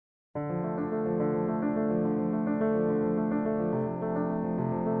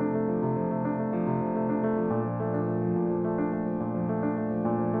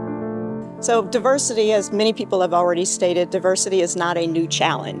So diversity, as many people have already stated, diversity is not a new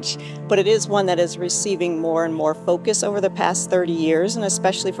challenge, but it is one that is receiving more and more focus over the past 30 years, and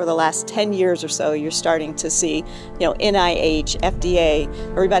especially for the last 10 years or so, you're starting to see, NIH, FDA,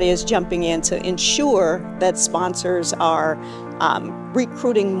 everybody is jumping in to ensure that sponsors are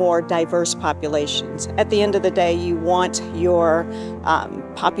recruiting more diverse populations. At the end of the day, you want your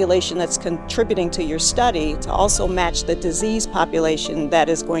population that's contributing to your study to also match the disease population that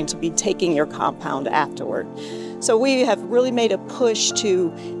is going to be taking your compound afterward. So we have really made a push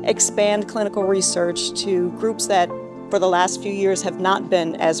to expand clinical research to groups that for the last few years have not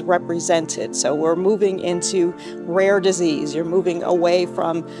been as represented. So we're moving into rare disease. You're moving away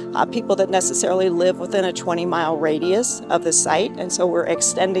from people that necessarily live within a 20-mile radius of the site. And so we're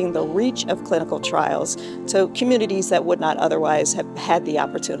extending the reach of clinical trials to communities that would not otherwise have had the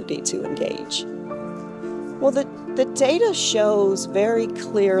opportunity to engage. Well, the data shows very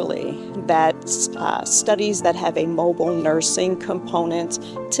clearly that studies that have a mobile nursing component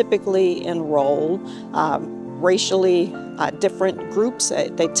typically enroll racially different groups.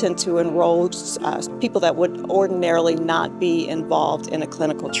 They tend to enroll people that would ordinarily not be involved in a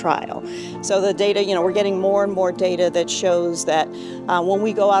clinical trial. So the data, we're getting more and more data that shows that when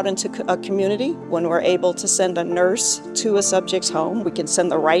we go out into a community, when we're able to send a nurse to a subject's home, we can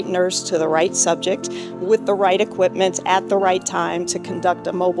send the right nurse to the right subject with the right equipment at the right time to conduct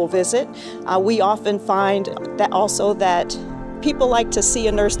a mobile visit. We often find that also that people like to see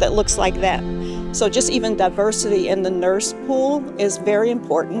a nurse that looks like them. So just even diversity in the nurse pool is very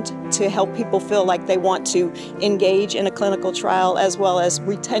important to help people feel like they want to engage in a clinical trial, as well as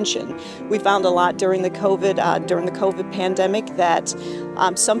retention. We found a lot during the COVID pandemic that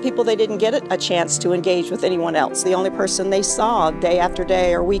some people, they didn't get a chance to engage with anyone else. The only person they saw day after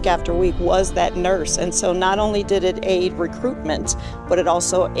day or week after week was that nurse. And so not only did it aid recruitment, but it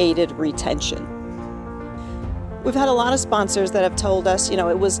also aided retention. We've had a lot of sponsors that have told us, it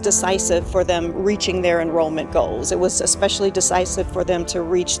was decisive for them reaching their enrollment goals. It was especially decisive for them to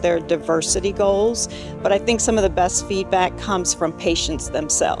reach their diversity goals. But I think some of the best feedback comes from patients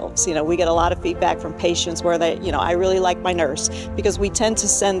themselves. We get a lot of feedback from patients where they, I really like my nurse, because we tend to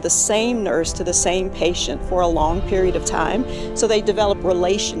send the same nurse to the same patient for a long period of time. So they develop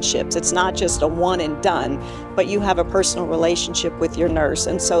relationships. It's not just a one and done, but you have a personal relationship with your nurse.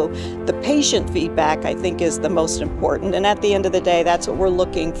 And so the patient feedback, I think, is the most important. And at the end of the day, that's what we're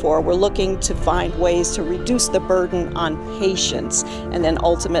looking for. We're looking to find ways to reduce the burden on patients. And then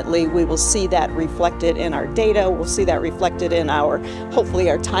ultimately, we will see that reflected in our data. We'll see that reflected in hopefully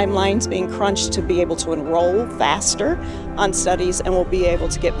our timelines being crunched to be able to enroll faster on studies, and we'll be able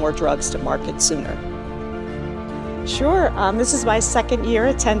to get more drugs to market sooner. Sure. This is my second year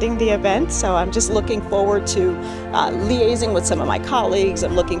attending the event, so I'm just looking forward to liaising with some of my colleagues.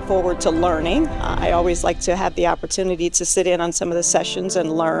 I'm looking forward to learning. I always like to have the opportunity to sit in on some of the sessions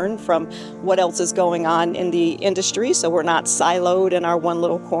and learn from what else is going on in the industry, so we're not siloed in our one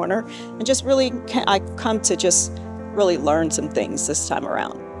little corner. And just really, I come to just really learn some things this time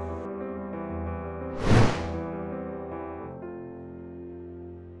around.